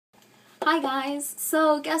Hi guys,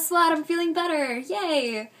 so guess what? I'm feeling better!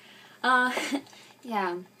 Yay!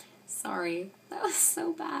 Yeah, sorry. That was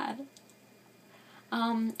so bad.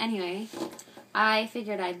 Anyway, I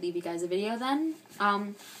figured I'd leave you guys a video then.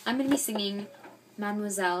 I'm gonna be singing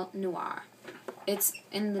Mademoiselle Noir. It's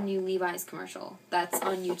in the new Levi's commercial that's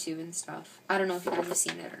on YouTube and stuff. I don't know if you guys have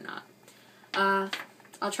seen it or not.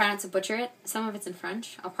 I'll try not to butcher it. Some of it's in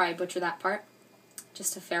French. I'll probably butcher that part.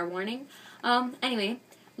 Just a fair warning. Anyway,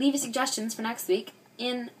 leave your suggestions for next week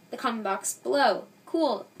in the comment box below.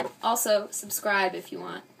 Cool. Also, subscribe if you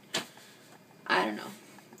want. I don't know.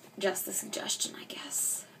 Just a suggestion, I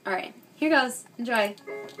guess. Alright, here goes. Enjoy.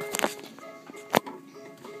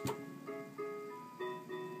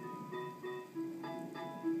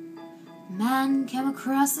 Man came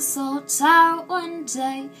across this old tower one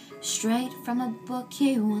day, straight from a book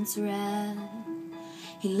he once read.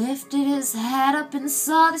 He lifted his head up and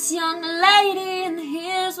saw this young lady, and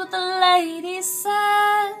here's what the lady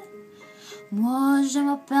said. Moi je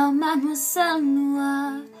m'appelle Mademoiselle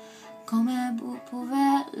Noir, comme vous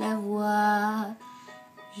pouvez le voir.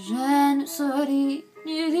 Je ne souris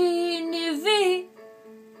ni ris ni vis.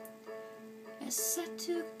 Et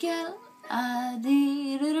sais-tu qu'elle a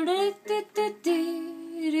dit?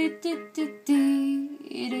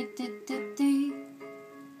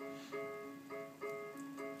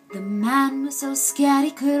 The man was so scared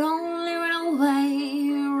he could only run away.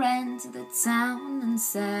 He ran to the town and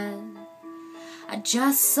said, I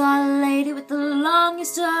just saw a lady with the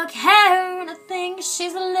longest dark hair, and I think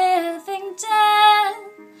she's a living dead.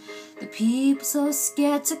 The people so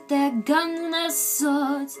scared took their guns and their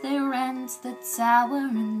swords. They ran to the tower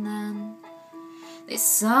and then they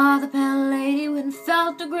saw the pale lady and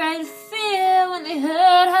felt a great fear when they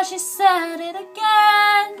heard how she said it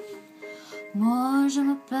again. Moi je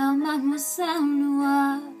m'appelle Mademoiselle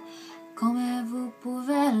Noir, comme vous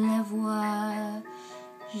pouvez le voir.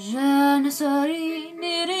 Je ne souris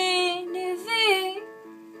ni ris ni vis.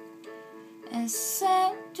 Et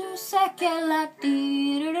c'est tout ce qu'elle a dit.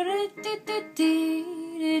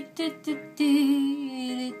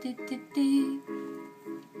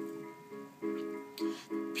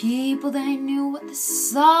 People, they knew what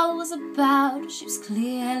this all was about. She was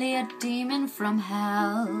clearly a demon from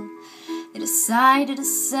hell. They decided to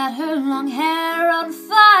set her long hair on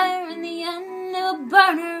fire. In the end, they'll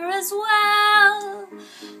burn her as well.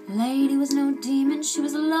 Lady was no demon, she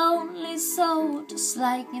was a lonely soul, just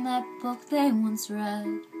like in that book they once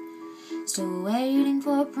read. Still waiting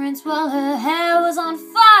for a prince while her hair was on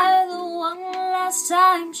fire. The one last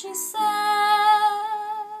time she said,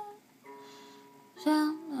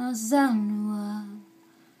 Mademoiselle Noir.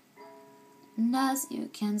 And as you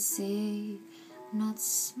can see, not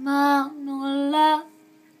smile, nor laugh,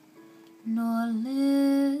 nor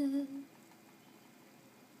live.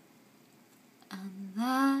 And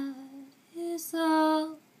that is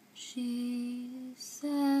all she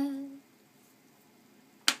said.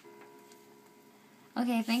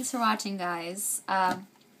 Okay, thanks for watching, guys. I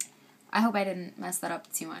hope I didn't mess that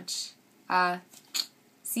up too much.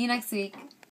 See you next week.